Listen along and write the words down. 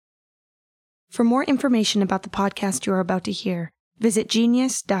For more information about the podcast you are about to hear, visit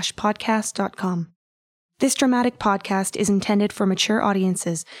genius-podcast.com. This dramatic podcast is intended for mature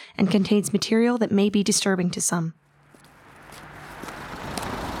audiences and contains material that may be disturbing to some.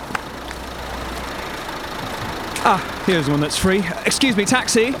 Here's one that's free. Excuse me,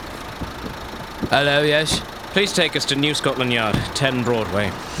 taxi? Hello, yes? Please take us to New Scotland Yard, 10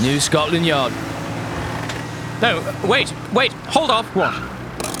 Broadway. New Scotland Yard. No, wait, hold off. What?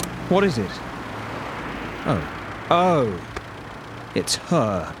 What is it? Oh, it's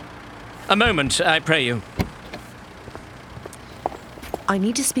her. A moment, I pray you. I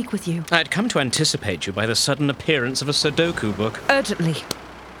need to speak with you. I'd come to anticipate you by the sudden appearance of a Sudoku book. Urgently.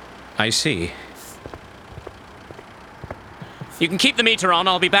 I see. You can keep the meter on,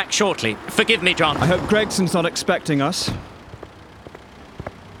 I'll be back shortly. Forgive me, John. I hope Gregson's not expecting us.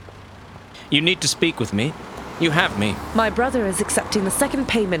 You need to speak with me. You have me. My brother is accepting the second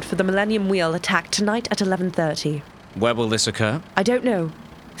payment for the Millennium Wheel attack tonight at 11:30. Where will this occur? I don't know.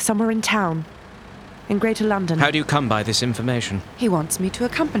 Somewhere in town. In Greater London. How do you come by this information? He wants me to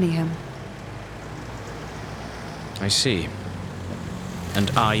accompany him. I see. And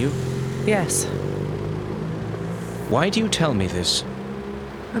are you? Yes. Why do you tell me this?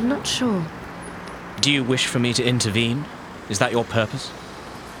 I'm not sure. Do you wish for me to intervene? Is that your purpose?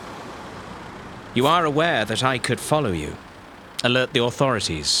 You are aware that I could follow you, alert the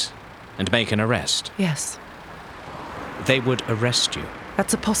authorities, and make an arrest. Yes. They would arrest you.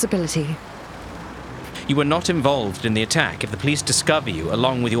 That's a possibility. You were not involved in the attack. If the police discover you,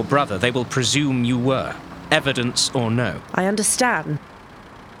 along with your brother, they will presume you were, evidence or no. I understand.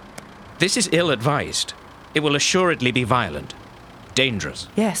 This is ill-advised. It will assuredly be violent. Dangerous.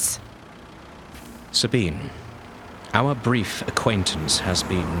 Yes. Sabine, our brief acquaintance has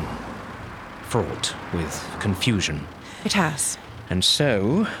been fraught with confusion. It has. And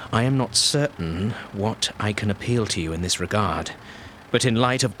so, I am not certain what I can appeal to you in this regard. But in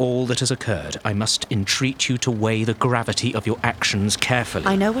light of all that has occurred, I must entreat you to weigh the gravity of your actions carefully.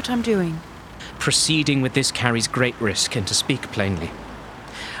 I know what I'm doing. Proceeding with this carries great risk, and to speak plainly,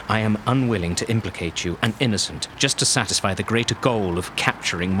 I am unwilling to implicate you, an innocent, just to satisfy the greater goal of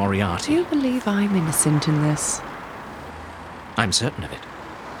capturing Moriarty. Do you believe I'm innocent in this? I'm certain of it.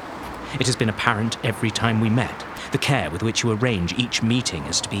 It has been apparent every time we met. The care with which you arrange each meeting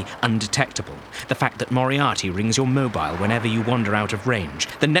is to be undetectable. The fact that Moriarty rings your mobile whenever you wander out of range.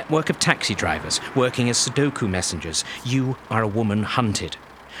 The network of taxi drivers working as Sudoku messengers. You are a woman hunted.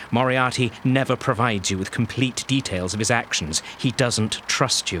 Moriarty never provides you with complete details of his actions. He doesn't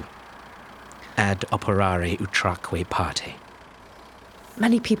trust you. Ad operare utraque parte.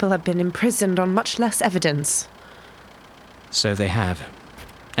 Many people have been imprisoned on much less evidence. So they have.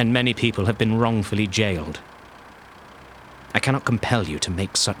 And many people have been wrongfully jailed. I cannot compel you to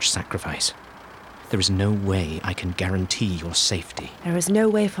make such sacrifice. There is no way I can guarantee your safety. There is no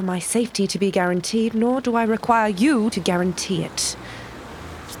way for my safety to be guaranteed, nor do I require you to guarantee it.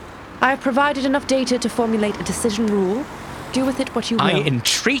 I have provided enough data to formulate a decision rule. Do with it what you will. I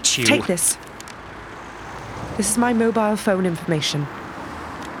entreat you. Take this. This is my mobile phone information.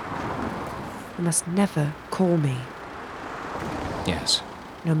 You must never call me. Yes,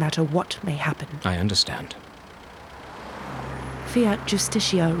 No matter what may happen. I understand. Fiat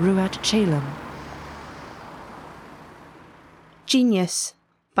justitia ruat caelum. Genius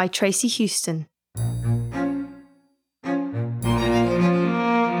by Tracy Houston.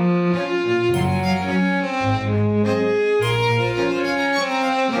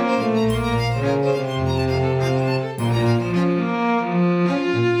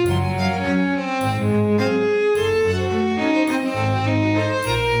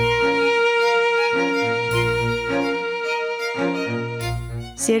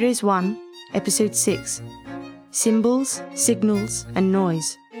 Series 1, Episode 6. Symbols, Signals, and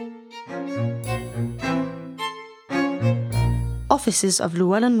Noise. Offices of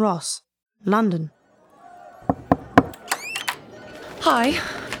Llewellyn Ross, London. Hi.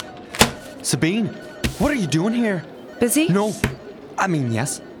 Sabine, what are you doing here? Busy? No, I mean,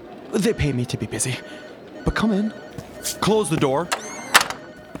 yes. They pay me to be busy. But come in. Close the door.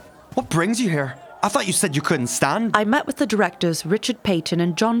 What brings you here? I thought you said you couldn't stand. I met with the directors Richard Peyton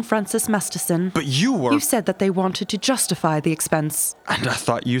and John Francis Masterson. But you were... You said that they wanted to justify the expense. And I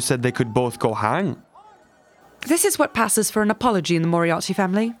thought you said they could both go hang. This is what passes for an apology in the Moriarty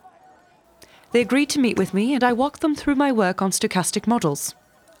family. They agreed to meet with me, and I walked them through my work on stochastic models.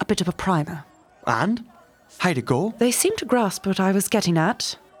 A bit of a primer. And? How'd it go? They seemed to grasp what I was getting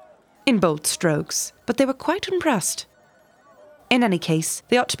at. In bold strokes, but they were quite impressed. In any case,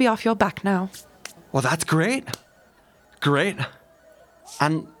 they ought to be off your back now. Well, that's great. Great.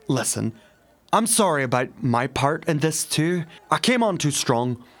 And listen, I'm sorry about my part in this too. I came on too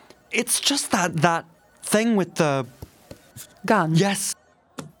strong. It's just that thing with the... Gun? Yes.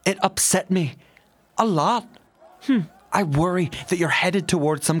 It upset me. A lot. I worry that you're headed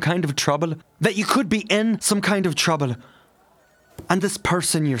towards some kind of trouble. That you could be in some kind of trouble. And this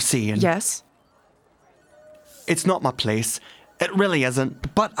person you're seeing... Yes? It's not my place. It really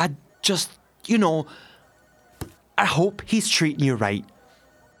isn't. But I just, I hope he's treating you right.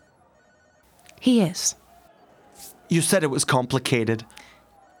 He is. You said it was complicated.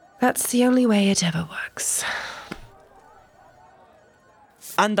 That's the only way it ever works.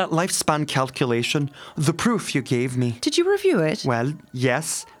 And that lifespan calculation, the proof you gave me. Did you review it? Well,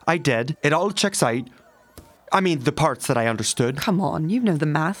 yes, I did. It all checks out. I mean, the parts that I understood. Come on, you know the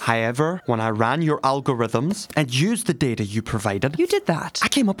math. However, when I ran your algorithms and used the data you provided... You did that? I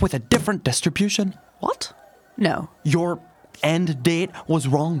came up with a different distribution. What? No. Your end date was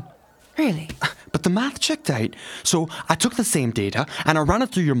wrong. Really? But the math checked out. So I took the same data and I ran it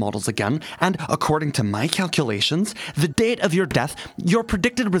through your models again, and according to my calculations, the date of your death, your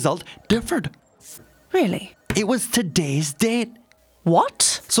predicted result, differed. Really? It was today's date. What?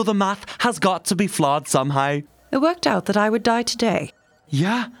 So the math has got to be flawed somehow. It worked out that I would die today.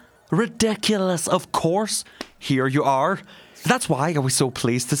 Yeah, ridiculous, of course. Here you are. That's why I was so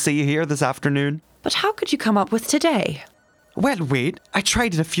pleased to see you here this afternoon. But how could you come up with today? Well, wait, I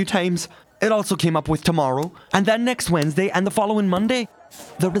tried it a few times. It also came up with tomorrow, and then next Wednesday, and the following Monday.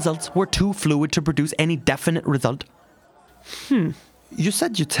 The results were too fluid to produce any definite result. You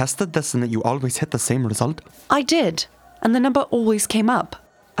said you tested this and that you always hit the same result. I did, and the number always came up.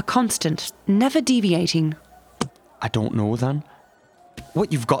 A constant, never deviating. I don't know then.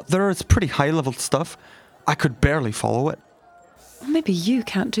 What you've got there is pretty high-level stuff. I could barely follow it. Maybe you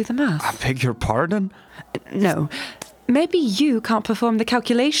can't do the math. I beg your pardon? No. Maybe you can't perform the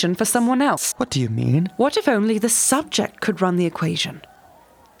calculation for someone else. What do you mean? What if only the subject could run the equation?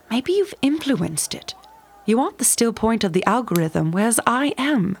 Maybe you've influenced it. You aren't the still point of the algorithm, whereas I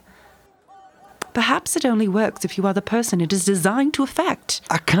am. Perhaps it only works if you are the person it is designed to affect.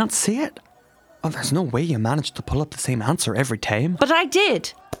 I can't see it. Oh, there's no way you managed to pull up the same answer every time. But I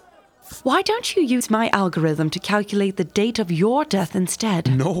did! Why don't you use my algorithm to calculate the date of your death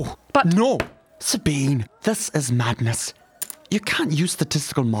instead? No. But- No! Sabine, this is madness. You can't use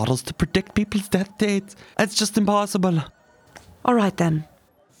statistical models to predict people's death dates. It's just impossible. All right then.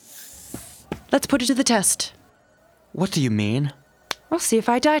 Let's put it to the test. What do you mean? We'll see if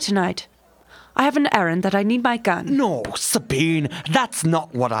I die tonight. I have an errand that I need my gun. No, Sabine, that's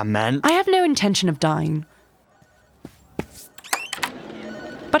not what I meant. I have no intention of dying.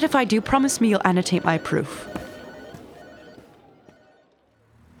 But if I do, promise me you'll annotate my proof.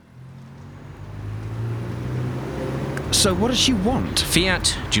 So what does she want? Fiat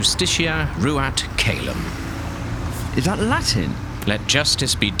justitia ruat caelum. Is that Latin? Let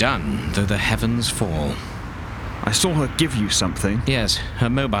justice be done, though the heavens fall. I saw her give you something. Yes, her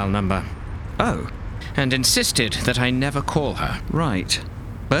mobile number. Oh, And insisted that I never call her. right.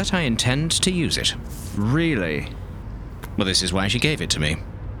 But I intend to use it. Really? Well, this is why she gave it to me.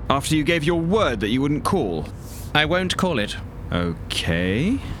 After you gave your word that you wouldn't call? I won't call it.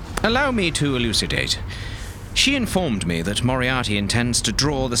 Okay. Allow me to elucidate. She informed me that Moriarty intends to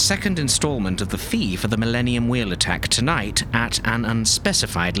draw the second installment of the fee for the Millennium Wheel attack tonight at an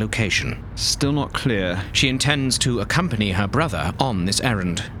unspecified location. Still not clear. She intends to accompany her brother on this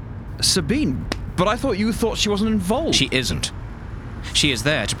errand. Sabine, but I thought you thought she wasn't involved. She isn't. She is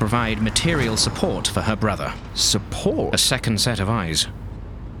there to provide material support for her brother. Support? A second set of eyes.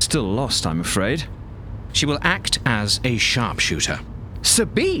 Still lost, I'm afraid. She will act as a sharpshooter.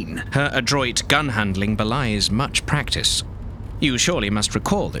 Sabine! Her adroit gun handling belies much practice. You surely must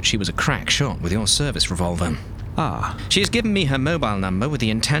recall that she was a crack shot with your service revolver. Ah, She has given me her mobile number with the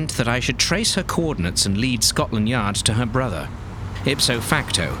intent that I should trace her coordinates and lead Scotland Yard to her brother. Ipso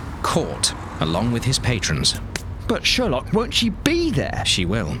facto, caught, along with his patrons. but Sherlock, won't she be there? She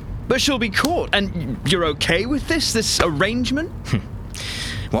will. But she'll be caught, and you're okay with this arrangement?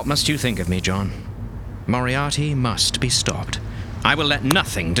 What must you think of me, John? Moriarty must be stopped. I will let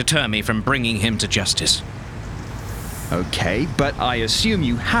nothing deter me from bringing him to justice. Okay, but I assume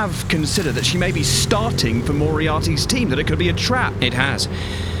you have considered that she may be starting for Moriarty's team, that it could be a trap. It has.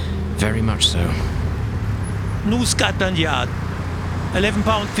 Very much so. New Scotland Yard.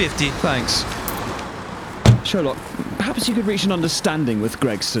 £11.50. Thanks. Sherlock, perhaps you could reach an understanding with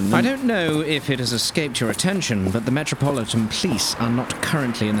Gregson. I don't know if it has escaped your attention, but the Metropolitan Police are not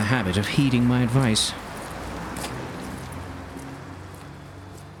currently in the habit of heeding my advice.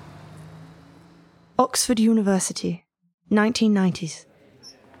 Oxford University, 1990s.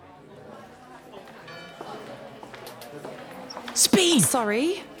 Sabine!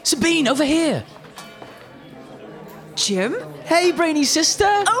 Sorry? Sabine, over here! Jim? Hey, brainy sister!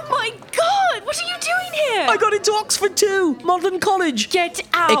 Oh my god! What are you doing here? I got into Oxford too! Modern College! Get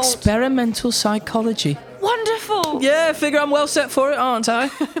out! Experimental psychology. Wonderful! Yeah, figure I'm well set for it, aren't I?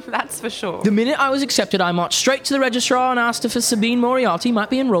 That's for sure. The minute I was accepted, I marched straight to the registrar and asked if Sabine Moriarty might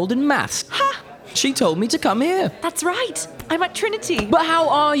be enrolled in maths. Ha! She told me to come here. That's right. I'm at Trinity. But how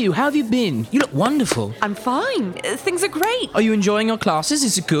are you? How have you been? You look wonderful. I'm fine. Things are great. Are you enjoying your classes?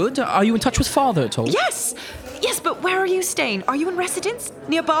 Is it good? Are you in touch with Father at all? Yes! Yes, but where are you staying? Are you in residence?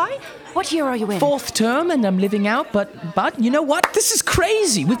 Nearby? What year are you in? 4th term and I'm living out, but you know what? This is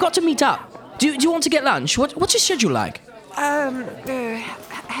crazy. We've got to meet up. Do you want to get lunch? What's your schedule like?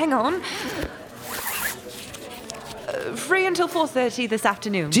 Hang on. Free until 4:30 this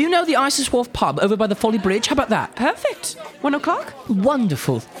afternoon. Do you know the Isis Wharf pub over by the Folly Bridge? How about that? Perfect. 1 o'clock?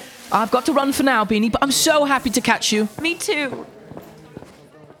 Wonderful. I've got to run for now, Beanie, but I'm so happy to catch you. Me too.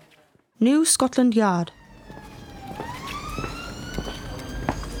 New Scotland Yard.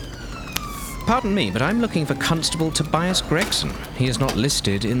 Pardon me, but I'm looking for Constable Tobias Gregson. He is not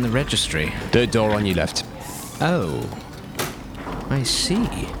listed in the registry. Third door on your left. Oh, I see.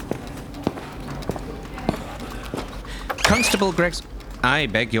 Constable Gregson. I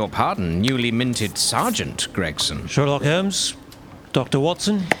beg your pardon, newly minted Sergeant Gregson. Sherlock Holmes, Dr.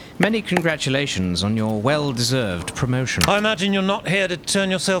 Watson. Many congratulations on your well-deserved promotion. I imagine you're not here to turn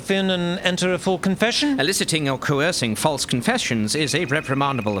yourself in and enter a full confession? Eliciting or coercing false confessions is a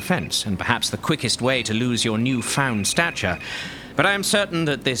reprimandable offence, and perhaps the quickest way to lose your newfound stature. But I am certain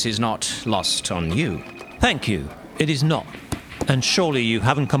that this is not lost on you. Thank you. It is not. And surely you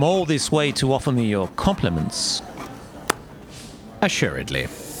haven't come all this way to offer me your compliments. Assuredly.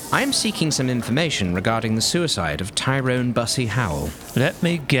 I am seeking some information regarding the suicide of Tyrone Bussey Howell. Let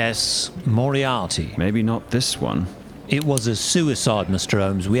me guess. Moriarty. Maybe not this one. It was a suicide, Mr.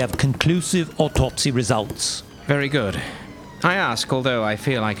 Holmes. We have conclusive autopsy results. Very good. I ask, although I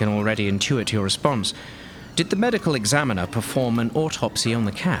feel I can already intuit your response, did the medical examiner perform an autopsy on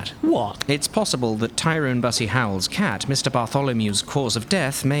the cat? What? It's possible that Tyrone Bussey Howell's cat, Mr. Bartholomew's cause of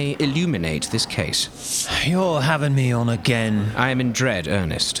death, may illuminate this case. You're having me on again. I am in dread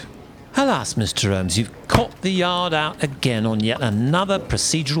earnest. Alas, Mr. Holmes, you've caught the yard out again on yet another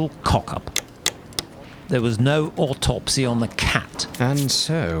procedural cock-up. There was no autopsy on the cat. And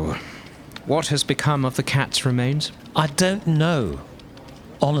so, what has become of the cat's remains? I don't know.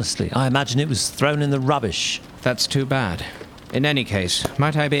 Honestly, I imagine it was thrown in the rubbish. That's too bad. In any case,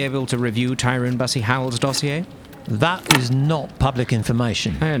 might I be able to review Tyrone Bussey Howell's dossier? That is not public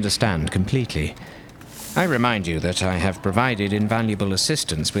information. I understand completely. I remind you that I have provided invaluable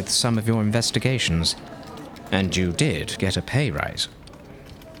assistance with some of your investigations. And you did get a pay rise.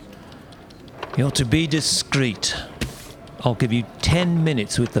 You're to be discreet. I'll give you 10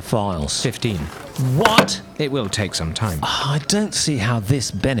 minutes with the files. 15. What? It will take some time. I don't see how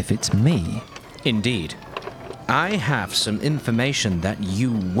this benefits me. Indeed. I have some information that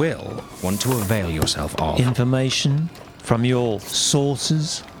you will want to avail yourself of. Information from your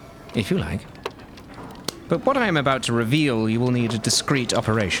sources? If you like. But what I am about to reveal, you will need a discreet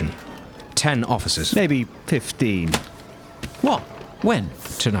operation. 10 officers. Maybe 15. What? When?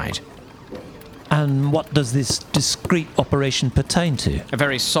 Tonight. And what does this discreet operation pertain to? A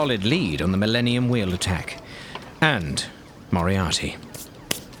very solid lead on the Millennium Wheel attack. And Moriarty.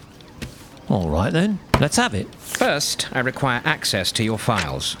 All right then, let's have it. First, I require access to your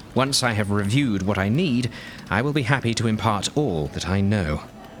files. Once I have reviewed what I need, I will be happy to impart all that I know.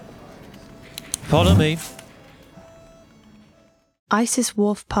 Follow me. Isis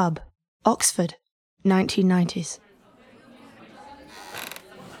Wharf Pub, Oxford, 1990s.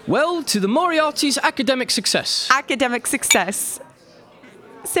 Well, to the Moriarty's academic success. Academic success.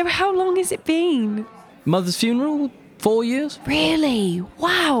 So how long has it been? Mother's funeral, 4 years. Really?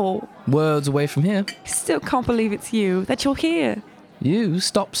 Wow. Words away from here. Still can't believe it's you, that you're here. You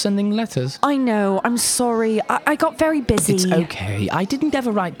stopped sending letters. I know, I'm sorry. I got very busy. It's okay. I didn't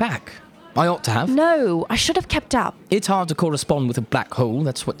ever write back. I ought to have. No, I should have kept up. It's hard to correspond with a black hole.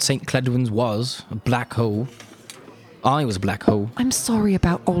 That's what St. Cledwin's was, a black hole. I was a black hole. I'm sorry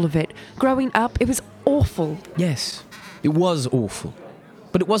about all of it. Growing up, it was awful. Yes, it was awful.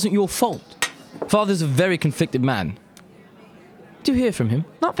 But it wasn't your fault. Father's a very conflicted man. Do you hear from him?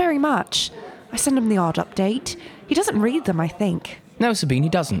 Not very much. I send him the odd update. He doesn't read them, I think. No, Sabine, he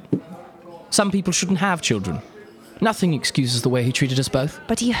doesn't. Some people shouldn't have children. Nothing excuses the way he treated us both.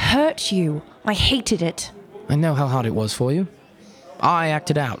 But he hurt you. I hated it. I know how hard it was for you. I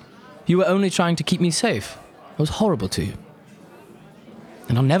acted out. You were only trying to keep me safe. I was horrible to you.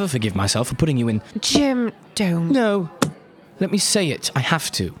 And I'll never forgive myself for putting you in... Jim, don't. No. Let me say it. I have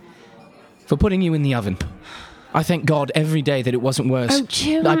to. For putting you in the oven. I thank God every day that it wasn't worse. Oh,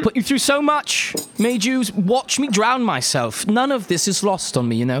 Jim. I put you through so much. Made you watch me drown myself. None of this is lost on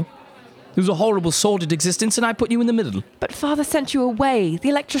me, you know. It was a horrible, sordid existence, and I put you in the middle. But Father sent you away. The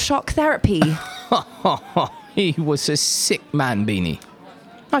electroshock therapy. He was a sick man, Beanie.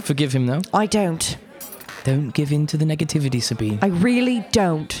 I forgive him, though. I don't. Don't give in to the negativity, Sabine. I really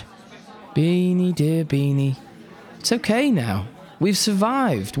don't. Beanie, dear Beanie. It's okay now. We've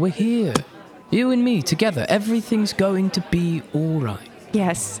survived. We're here. You and me together. Everything's going to be all right.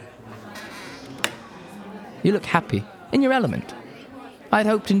 Yes. You look happy. In your element. I'd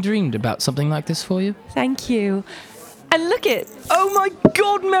hoped and dreamed about something like this for you. Thank you. And look it. Oh my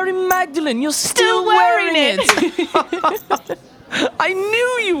God, Mary Magdalene, you're still wearing it! I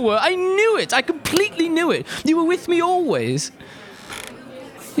knew you were. I knew it. I completely knew it. You were with me always.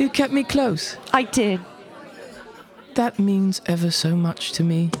 You kept me close. I did. That means ever so much to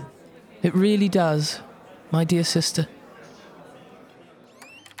me. It really does, my dear sister.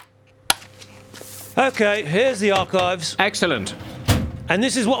 Okay, here's the archives. Excellent. And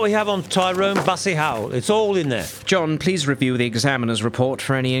this is what we have on Tyrone Bussey Howell. It's all in there. John, please review the examiner's report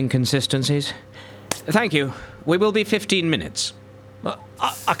for any inconsistencies. Thank you. We will be 15 minutes.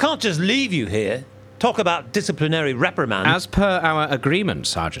 I can't just leave you here. Talk about disciplinary reprimand. As per our agreement,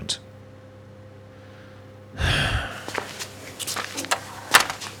 Sergeant.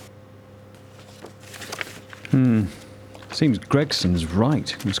 Seems Gregson's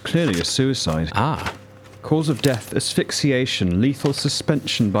right. It was clearly a suicide. Ah. Cause of death, asphyxiation, lethal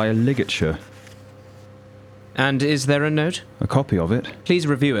suspension by a ligature. And is there a note? A copy of it. Please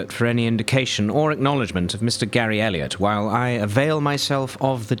review it for any indication or acknowledgement of Mr. Gary Elliot while I avail myself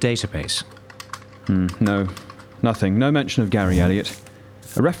of the database. No. Nothing. No mention of Gary Elliot.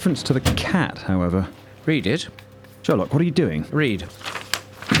 A reference to the cat, however. Read it. Sherlock, what are you doing? Read.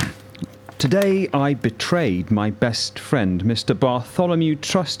 Today I betrayed my best friend. Mr. Bartholomew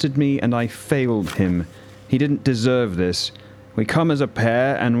trusted me and I failed him. He didn't deserve this. We come as a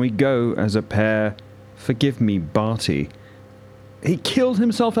pair and we go as a pair. Forgive me, Barty. He killed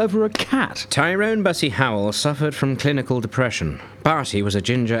himself over a cat. Tyrone Bussey Howell suffered from clinical depression. Barty was a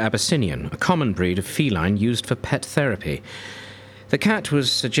ginger Abyssinian, a common breed of feline used for pet therapy. The cat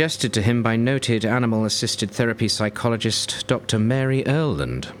was suggested to him by noted animal-assisted therapy psychologist Dr. Mary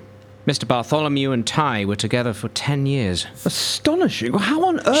Earland. Mr. Bartholomew and Ty were together for 10 years. Astonishing. How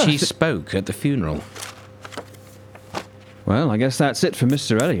on earth? She spoke at the funeral. Well, I guess that's it for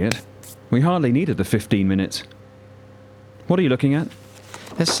Mr. Elliot. We hardly needed the 15 minutes. What are you looking at?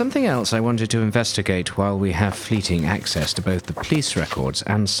 There's something else I wanted to investigate while we have fleeting access to both the police records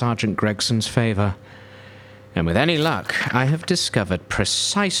and Sergeant Gregson's favour. And with any luck, I have discovered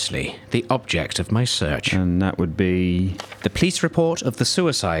precisely the object of my search. And that would be... The police report of the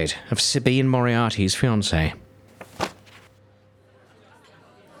suicide of Sabine Moriarty's fiancé.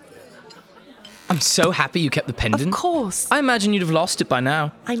 I'm so happy you kept the pendant. Of course. I imagine you'd have lost it by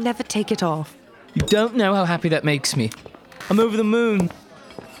now. I never take it off. You don't know how happy that makes me. I'm over the moon.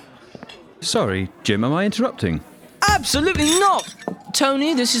 Sorry, Jim, am I interrupting? Absolutely not!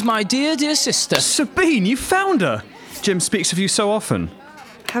 Tony, this is my dear, dear sister. Sabine, you found her! Jim speaks of you so often.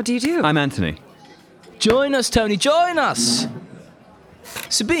 How do you do? I'm Anthony. Join us, Tony, join us!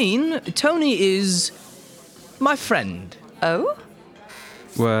 Sabine, Tony is my friend. Oh?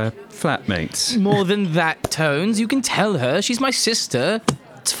 We're flatmates. More than that, Tones. You can tell her she's my sister.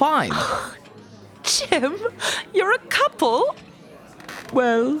 It's fine. Jim, you're a couple?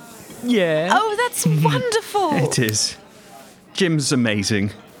 Well, yeah. Oh, that's wonderful. It is. Jim's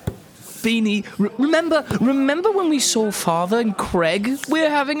amazing. Beanie, remember when we saw Father and Craig? We're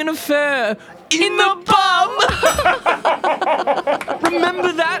having an affair in the bum!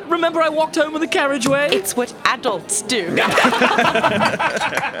 Remember that? Remember I walked home in the carriageway? It's what adults do.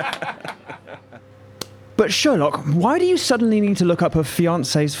 But Sherlock, why do you suddenly need to look up her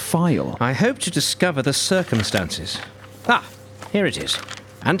fiancé's file? I hope to discover the circumstances. Ah, here it is.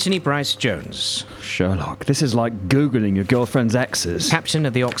 Anthony Bryce Jones. Sherlock, this is like Googling your girlfriend's exes. Captain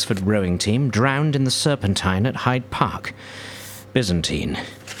of the Oxford rowing team, drowned in the Serpentine at Hyde Park. Byzantine.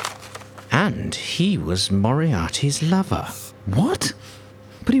 And he was Moriarty's lover. What?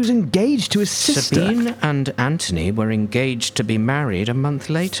 But he was engaged to his sister. Sabine and Anthony were engaged to be married a month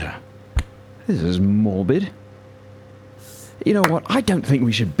later. This is morbid. You know what? I don't think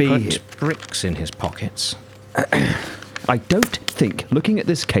we should be here. Put bricks in his pockets. I don't think looking at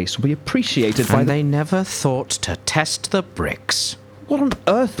this case will be appreciated by And they never thought to test the bricks. What on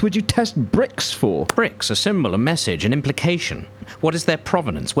earth would you test bricks for? Bricks, a symbol, a message, an implication. What is their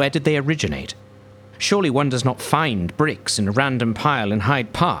provenance? Where did they originate? Surely one does not find bricks in a random pile in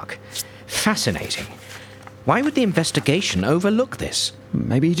Hyde Park. Fascinating. Why would the investigation overlook this?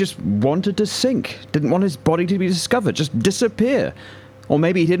 Maybe he just wanted to sink, didn't want his body to be discovered, just disappear. Or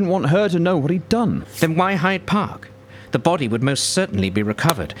maybe he didn't want her to know what he'd done. Then why Hyde Park? The body would most certainly be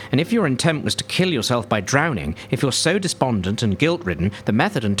recovered, and if your intent was to kill yourself by drowning, if you're so despondent and guilt-ridden, the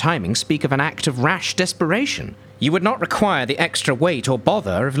method and timing speak of an act of rash desperation. You would not require the extra weight or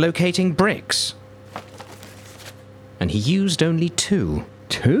bother of locating bricks. And he used only 2.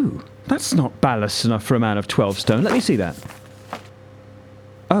 2? That's not ballast enough for a man of 12 stone. Let me see that.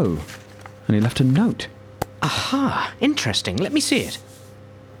 Oh, and he left a note. Aha, interesting. Let me see it.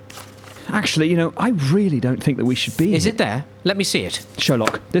 Actually, I really don't think that we should be Is here. it there? Let me see it.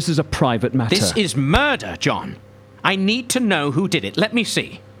 Sherlock, this is a private matter. This is murder, John. I need to know who did it. Let me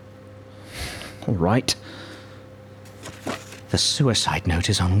see. All right. The suicide note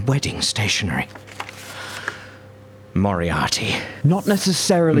is on wedding stationery. Moriarty. Not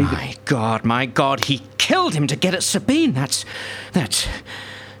necessarily... My God, he killed him to get at Sabine. That's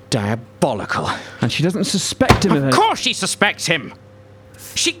diabolical. And she doesn't suspect him of Of course she suspects him.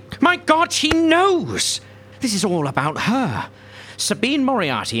 My God, she knows. This is all about her. Sabine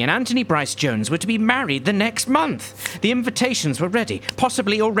Moriarty and Anthony Bryce Jones were to be married the next month. The invitations were ready,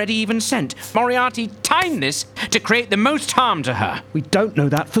 possibly already even sent. Moriarty timed this to create the most harm to her. We don't know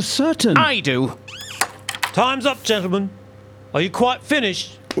that for certain. I do. Time's up, gentlemen. Are you quite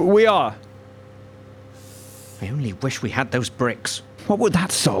finished? We are. I only wish we had those bricks. What would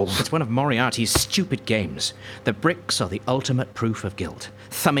that solve? It's one of Moriarty's stupid games. The bricks are the ultimate proof of guilt.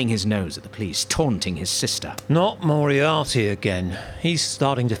 Thumbing his nose at the police, taunting his sister. Not Moriarty again. He's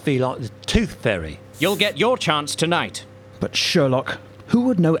starting to feel like the Tooth Fairy. You'll get your chance tonight. But Sherlock, who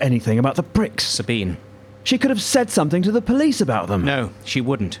would know anything about the bricks? Sabine. She could have said something to the police about them. No, she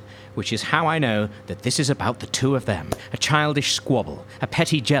wouldn't. Which is how I know that this is about the two of them. A childish squabble, a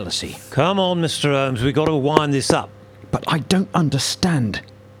petty jealousy. Come on, Mr. Holmes, we've got to wind this up. But I don't understand.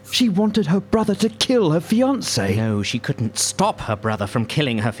 She wanted her brother to kill her fiancé. No, she couldn't stop her brother from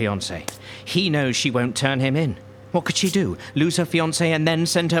killing her fiancé. He knows she won't turn him in. What could she do? Lose her fiancé and then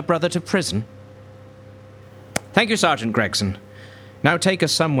send her brother to prison? Thank you, Sergeant Gregson. Now take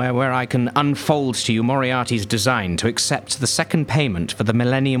us somewhere where I can unfold to you Moriarty's design to accept the second payment for the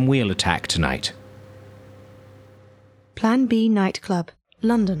Millennium Wheel attack tonight. Plan B Nightclub,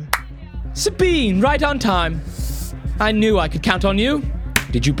 London. Sabine, right on time. I knew I could count on you.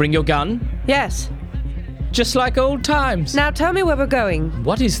 Did you bring your gun? Yes. Just like old times. Now tell me where we're going.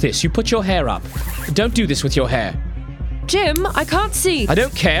 What is this? You put your hair up. Don't do this with your hair. Jim, I can't see. I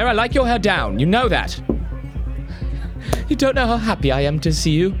don't care. I like your hair down. You know that. You don't know how happy I am to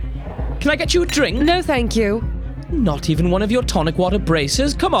see you. Can I get you a drink? No, thank you. Not even one of your tonic water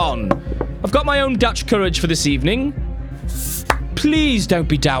braces? Come on. I've got my own Dutch courage for this evening. Please don't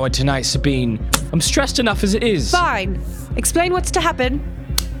be dour tonight, Sabine. I'm stressed enough as it is. Fine. Explain what's to happen.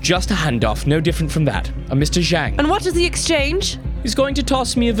 Just a handoff, no different from that. I'm Mr. Zhang. And what is the exchange? He's going to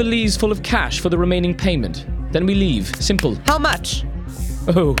toss me a valise full of cash for the remaining payment. Then we leave. Simple. How much?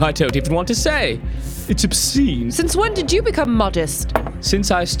 Oh, I don't even want to say. It's obscene. Since when did you become modest?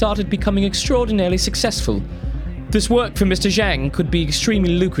 Since I started becoming extraordinarily successful. This work for Mr. Zhang could be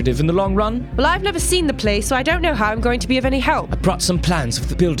extremely lucrative in the long run. Well, I've never seen the place, so I don't know how I'm going to be of any help. I brought some plans of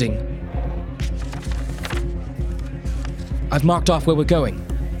the building. I've marked off where we're going.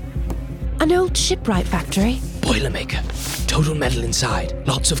 An old shipwright factory? Boilermaker. Total metal inside.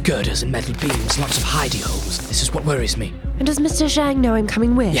 Lots of girders and metal beams, lots of hidey holes. This is what worries me. And does Mr. Zhang know I'm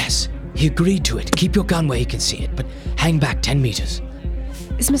coming with? Yes, he agreed to it. Keep your gun where he can see it, but hang back 10 meters.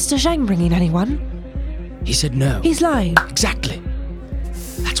 Is Mr. Zhang bringing anyone? He said no. He's lying. Exactly.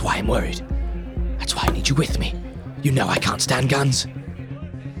 That's why I'm worried. That's why I need you with me. You know I can't stand guns.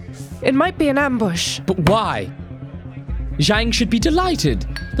 It might be an ambush. But why? Zhang should be delighted.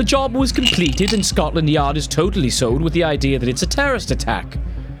 The job was completed and Scotland Yard is totally sold with the idea that it's a terrorist attack.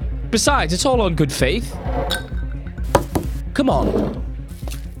 Besides, it's all on good faith. Come on.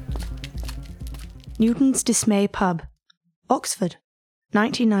 Newton's Dismay Pub, Oxford,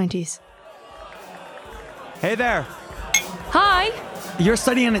 1990s. Hey there. Hi. You're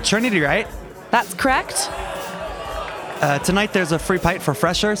studying at Trinity, right? That's correct. Tonight there's a free pint for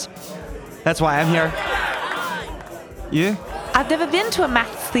freshers. That's why I'm here. You? I've never been to a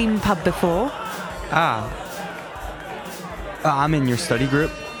maths-themed pub before. I'm in your study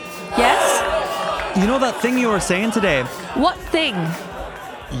group. Yes? You know that thing you were saying today? What thing?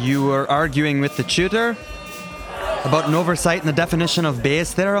 You were arguing with the tutor? About an oversight in the definition of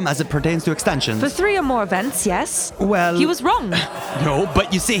Bayes' theorem as it pertains to extensions. For 3 or more events, yes. Well... He was wrong. No,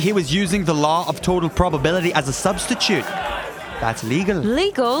 but you see, he was using the law of total probability as a substitute. That's legal.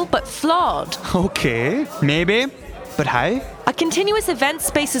 Legal, but flawed. Okay, maybe. But how? A continuous event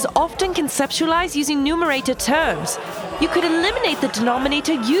space is often conceptualized using numerator terms. You could eliminate the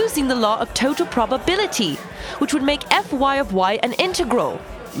denominator using the law of total probability, which would make Fy of y an integral.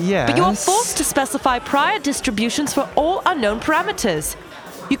 Yes. But you are forced to specify prior distributions for all unknown parameters.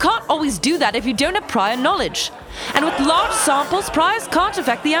 You can't always do that if you don't have prior knowledge. And with large samples, priors can't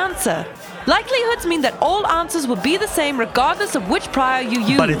affect the answer. Likelihoods mean that all answers will be the same regardless of which prior you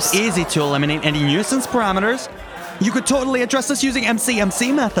use. But it's easy to eliminate any nuisance parameters. You could totally address this using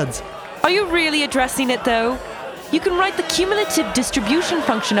MCMC methods. Are you really addressing it, though? You can write the cumulative distribution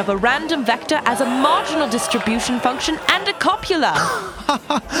function of a random vector as a marginal distribution function and a copula.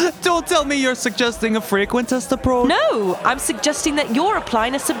 Don't tell me you're suggesting a frequentist approach. No, I'm suggesting that you're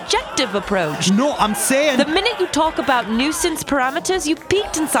applying a subjective approach. No, I'm saying... The minute you talk about nuisance parameters, you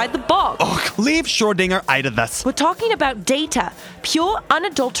peeked inside the box. Ugh, leave Schrödinger out of this. We're talking about data, pure,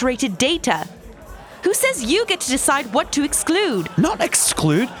 unadulterated data. Who says you get to decide what to exclude? Not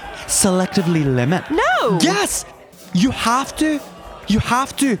exclude, selectively limit. No! Yes! You have to. You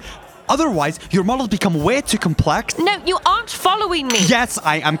have to. Otherwise, your models become way too complex. No, you aren't following me. Yes,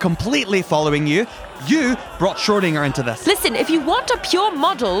 I am completely following you. You brought Schrödinger into this. Listen, if you want a pure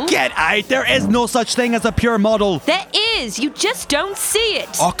model... Get out! There is no such thing as a pure model. There is. You just don't see it.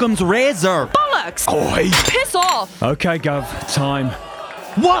 Occam's razor. Bollocks! Oi! Piss off! Okay, Gov, time.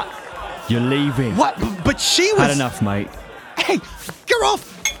 What? You're leaving. What? But she was... Had enough, mate. Hey, get off!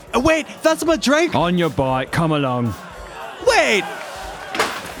 Wait, that's my drink. On your bike, come along. Wait!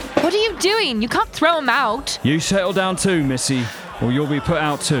 What are you doing? You can't throw him out. You settle down too, missy, or you'll be put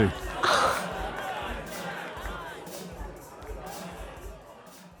out too.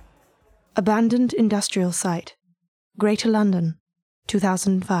 Abandoned Industrial Site, Greater London,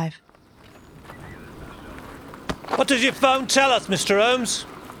 2005. What does your phone tell us, Mr. Holmes?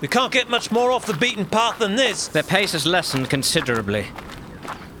 We can't get much more off the beaten path than this. Their pace has lessened considerably.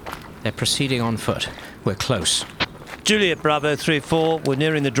 They're proceeding on foot. We're close. Juliet Bravo 3-4, we're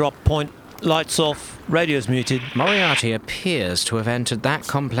nearing the drop point. Lights off, radio's muted. Moriarty appears to have entered that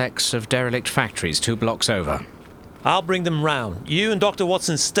complex of derelict factories 2 blocks over. I'll bring them round. You and Dr.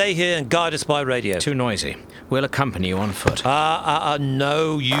 Watson stay here and guide us by radio. Too noisy. We'll accompany you on foot.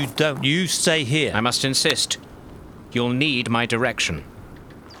 No, you don't. You stay here. I must insist. You'll need my direction.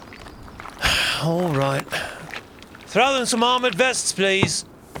 All right. Throw them some armoured vests, please.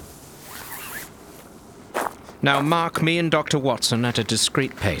 Now mark me and Dr. Watson at a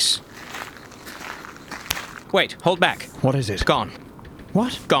discreet pace. Wait, hold back. What is it? Gone.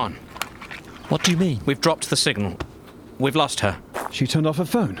 What? Gone. What do you mean? We've dropped the signal. We've lost her. She turned off her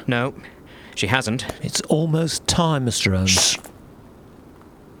phone. No, she hasn't. It's almost time, Mr. Holmes.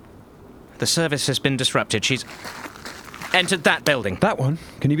 The service has been disrupted. She's entered that building. That one?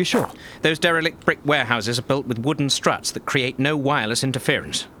 Can you be sure? Those derelict brick warehouses are built with wooden struts that create no wireless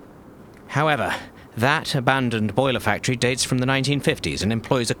interference. However, that abandoned boiler factory dates from the 1950s and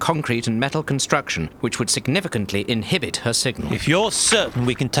employs a concrete and metal construction which would significantly inhibit her signal. If you're certain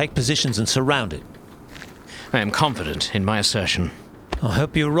we can take positions and surround it. I am confident in my assertion. I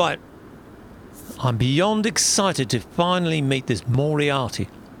hope you're right. I'm beyond excited to finally meet this Moriarty.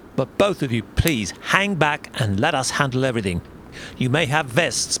 But both of you, please, hang back and let us handle everything. You may have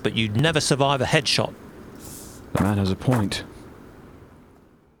vests, but you'd never survive a headshot. The man has a point.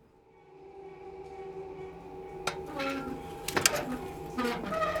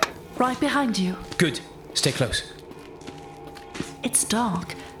 Right behind you. Good. Stay close. It's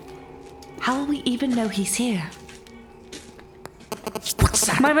dark. How will we even know he's here? What's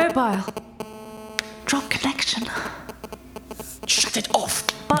that? My mobile. Drop connection. Shut it off!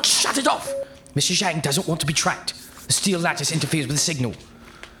 Shut it off! Mr. Zhang doesn't want to be tracked. The steel lattice interferes with the signal.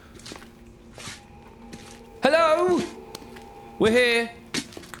 Hello? We're here.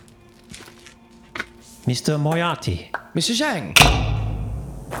 Mr. Moriarty, Mr. Zhang.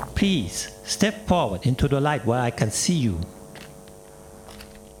 please step forward into the light where I can see you.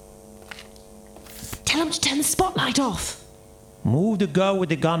 Tell him to turn the spotlight off. Move the girl with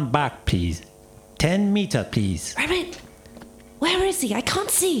the gun back, please. 10 meters, please. Rabbit, where is he? I can't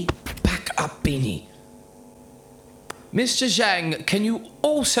see. Back up, Beanie. Mr. Zhang, can you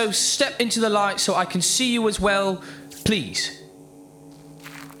also step into the light so I can see you as well, please?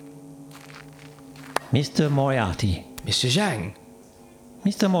 Mr. Moriarty. Mr. Zhang.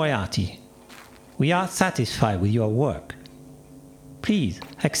 Mr. Moriarty, we are satisfied with your work. Please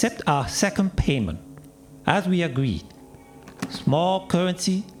accept our second payment. As we agreed. Small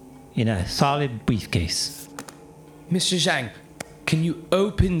currency in a solid briefcase. Mr. Zhang, can you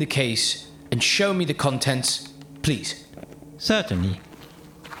open the case and show me the contents, please? Certainly.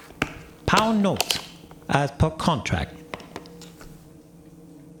 Pound notes, as per contract.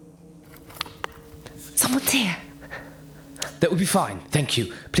 Someone's here. That would be fine, thank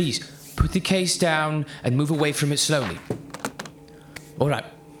you. Please, put the case down and move away from it slowly. All right.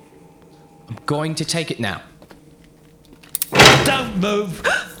 I'm going to take it now. Don't move!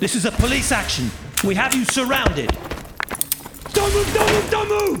 This is a police action. We have you surrounded. Don't move, don't move, don't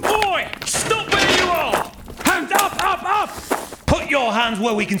move! Boy, stop where you are! Hands up, up, up! Put your hands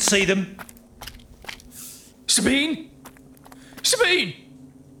where we can see them. Sabine! Sabine!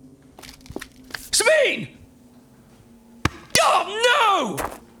 Sabine! Oh,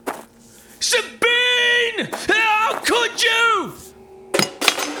 no! Sabine! How could you?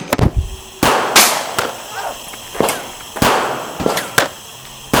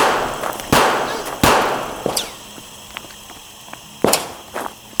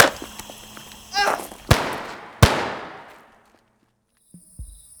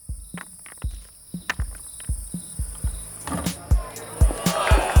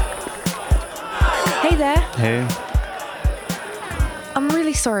 Hey there. Hey. I'm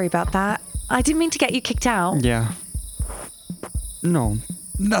really sorry about that. I didn't mean to get you kicked out. Yeah. No,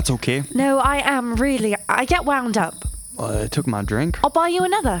 that's okay. No, I am really. I get wound up. I took my drink. I'll buy you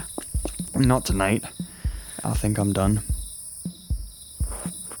another. Not tonight. I think I'm done.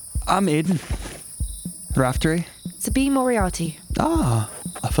 I'm Aiden. Raftery. Sabine Moriarty. Ah,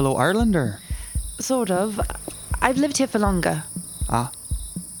 a fellow Irelander. Sort of. I've lived here for longer. Ah,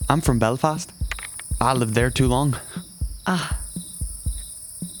 I'm from Belfast. I lived there too long. Ah.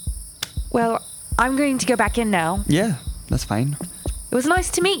 Well, I'm going to go back in now. Yeah, that's fine. It was nice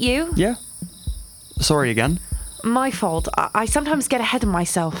to meet you. Yeah. Sorry again. My fault. I sometimes get ahead of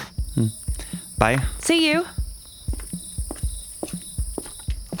myself. Bye. See you.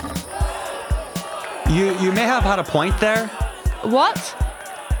 You may have had a point there. What?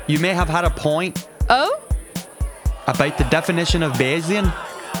 You may have had a point Oh? about the definition of Bayesian.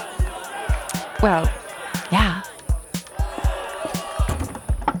 Well, yeah.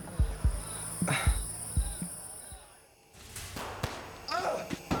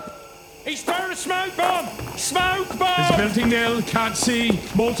 He's throwing a smoke bomb! Smoke bomb! There's a building nil, can't see.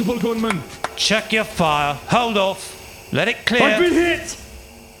 Multiple gunmen. Check your fire. Hold off. Let it clear. I've been hit!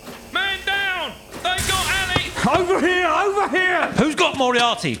 Man down! They got Ali! Over here, over here! Who's got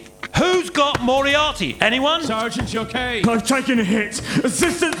Moriarty? Who's got Moriarty? Anyone? Sergeant, you okay? I've taken a hit.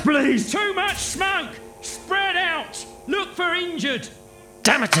 Assistance, please! Too much smoke! Spread out! Look for injured!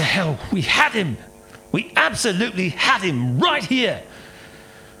 Damn it to hell. We had him. We absolutely had him right here.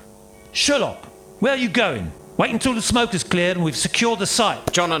 Sherlock, where are you going? Wait until the smoke is cleared and we've secured the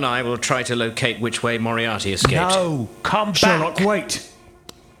site. John and I will try to locate which way Moriarty escaped. No, come Sherlock, back. wait!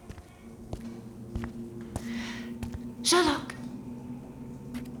 Sherlock,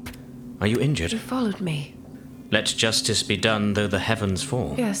 Are you injured? you followed me. Let justice be done though the heavens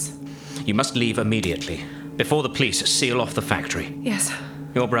fall. Yes. You must leave immediately, before the police seal off the factory. Yes.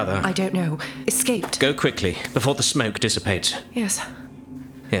 Your brother. I don't know. Escaped. Go quickly, before the smoke dissipates. Yes.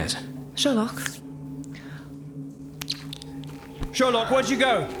 Yes. Sherlock. Sherlock, where'd you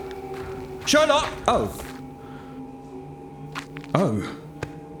go? Sherlock! Oh. Oh.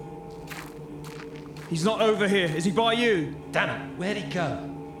 He's not over here. Is he by you? Damn it, where'd he go?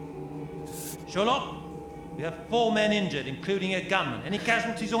 Sherlock, we have 4 men injured, including a gunman. Any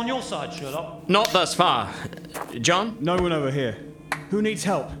casualties on your side, Sherlock? Not thus far. John? No one over here. Who needs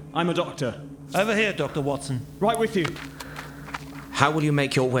help? I'm a doctor. Over here, Dr. Watson. Right with you. How will you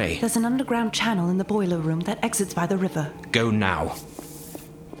make your way? There's an underground channel in the boiler room that exits by the river. Go now.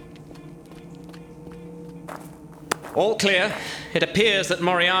 All clear. It appears that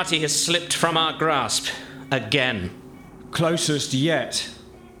Moriarty has slipped from our grasp. Again. Closest yet.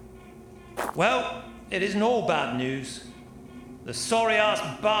 Well, it isn't all bad news. The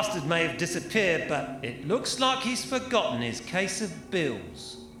sorry-ass bastard may have disappeared, but it looks like he's forgotten his case of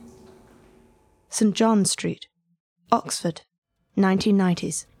bills. St. John Street, Oxford,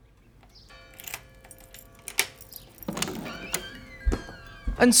 1990s.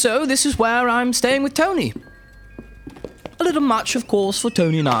 And so this is where I'm staying with Tony. A little much, of course, for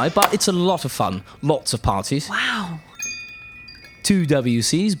Tony and I, but it's a lot of fun. Lots of parties. Wow. 2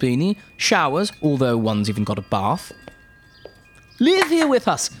 WCs, beanie, showers, although one's even got a bath. Live here with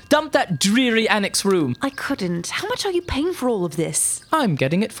us. Dump that dreary annex room. I couldn't. How much are you paying for all of this? I'm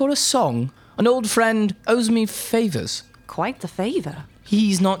getting it for a song. An old friend owes me favours. Quite the favour.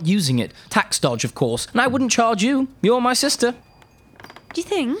 He's not using it. Tax dodge, of course. And I wouldn't charge you. You're my sister. Do you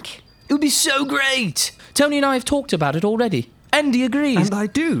think? It would be so great. Tony and I have talked about it already. And he agrees. And I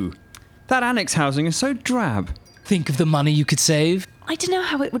do. That annex housing is so drab. Think of the money you could save. I don't know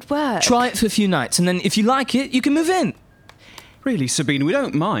how it would work. Try it for a few nights, and then if you like it, you can move in. Really, Sabine, we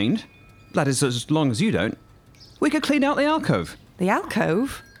don't mind. That is, as long as you don't. We could clean out the alcove. The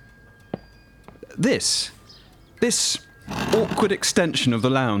alcove? This awkward extension of the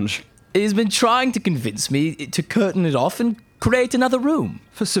lounge. He's been trying to convince me to curtain it off and create another room.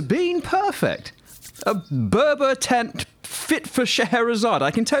 For Sabine, perfect. A Berber tent fit for Scheherazade.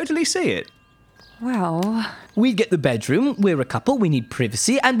 I can totally see it. Well... We'd get the bedroom, we're a couple, we need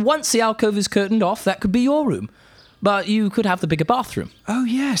privacy, and once the alcove is curtained off, that could be your room. But you could have the bigger bathroom. Oh,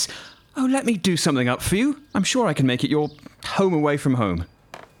 yes. Oh, let me do something up for you. I'm sure I can make it your home away from home.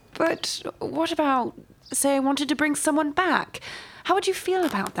 But what about, say I wanted to bring someone back? How would you feel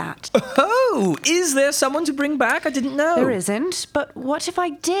about that? Oh, is there someone to bring back? I didn't know. There isn't, but what if I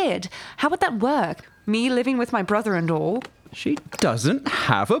did? How would that work? Me living with my brother and all? She doesn't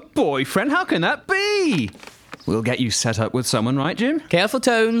have a boyfriend. How can that be? We'll get you set up with someone, right, Jim? Careful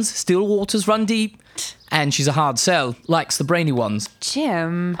tones, still waters run deep. And she's a hard sell, likes the brainy ones.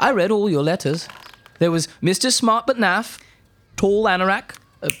 Jim. I read all your letters. There was Mr. Smart but naff, tall anorak,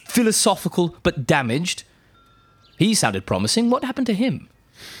 philosophical but damaged. He sounded promising. What happened to him?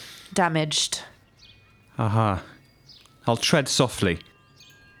 Damaged. Aha. I'll tread softly.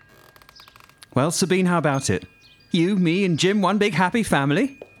 Well, Sabine, how about it? You, me, and Jim, one big happy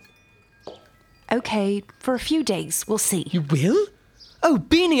family? Okay, for a few days, we'll see. You will? Oh,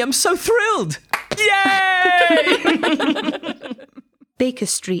 Beanie, I'm so thrilled! Yay! Baker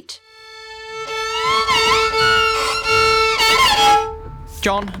Street.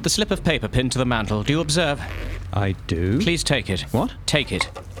 John, the slip of paper pinned to the mantel. Do you observe? I do. Please take it. What? Take it.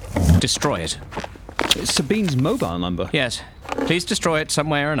 Destroy it. It's Sabine's mobile number. Yes. Please destroy it some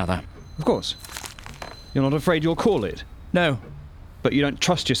way or another. Of course. You're not afraid you'll call it? No. But you don't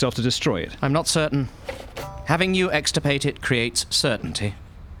trust yourself to destroy it? I'm not certain. Having you extirpate it creates certainty.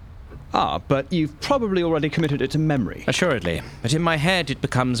 Ah, but you've probably already committed it to memory. Assuredly. But in my head it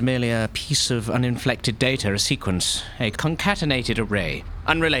becomes merely a piece of uninflected data, a sequence, a concatenated array.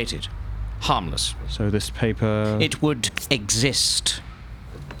 Unrelated. Harmless. So this paper... It would exist.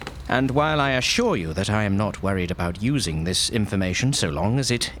 And while I assure you that I am not worried about using this information so long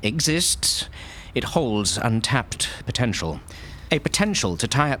as it exists, it holds untapped potential. A potential to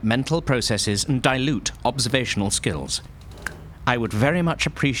tie up mental processes and dilute observational skills. I would very much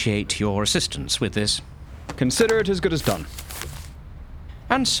appreciate your assistance with this. Consider it as good as done.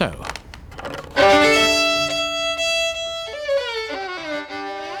 And so...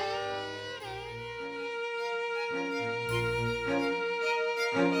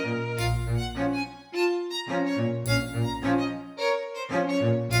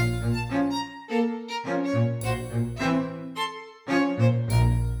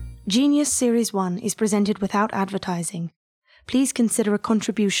 Genius Series 1 is presented without advertising. Please consider a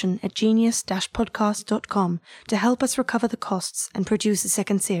contribution at genius-podcast.com to help us recover the costs and produce a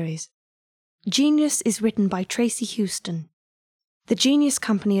second series. Genius is written by Tracy Houston. The Genius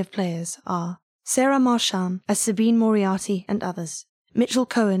company of players are Sarah Marchand as Sabine Moriarty and others, Mitchell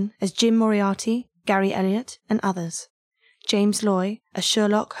Cohen as Jim Moriarty, Gary Elliott and others, James Loy as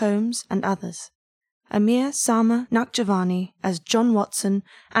Sherlock Holmes and others, Amir Sama Nakjavani as John Watson,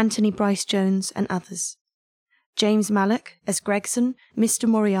 Anthony Bryce Jones and others, James Mallock as Gregson, Mr.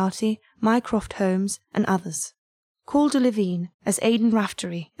 Moriarty, Mycroft Holmes and others, Calder Levine as Aidan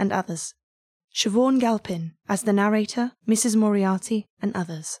Raftery and others, Siobhan Galpin as the narrator, Mrs. Moriarty and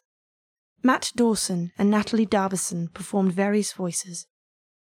others. Matt Dawson and Natalie Darbison performed various voices.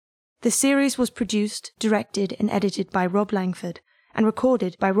 The series was produced, directed and edited by Rob Langford and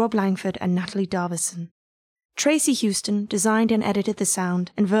recorded by Rob Langford and Natalie Darbison. Tracy Houston designed and edited the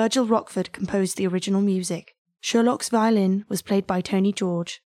sound, and Virgil Rockford composed the original music. Sherlock's violin was played by Tony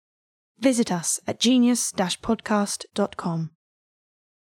George. Visit us at genius-podcast.com.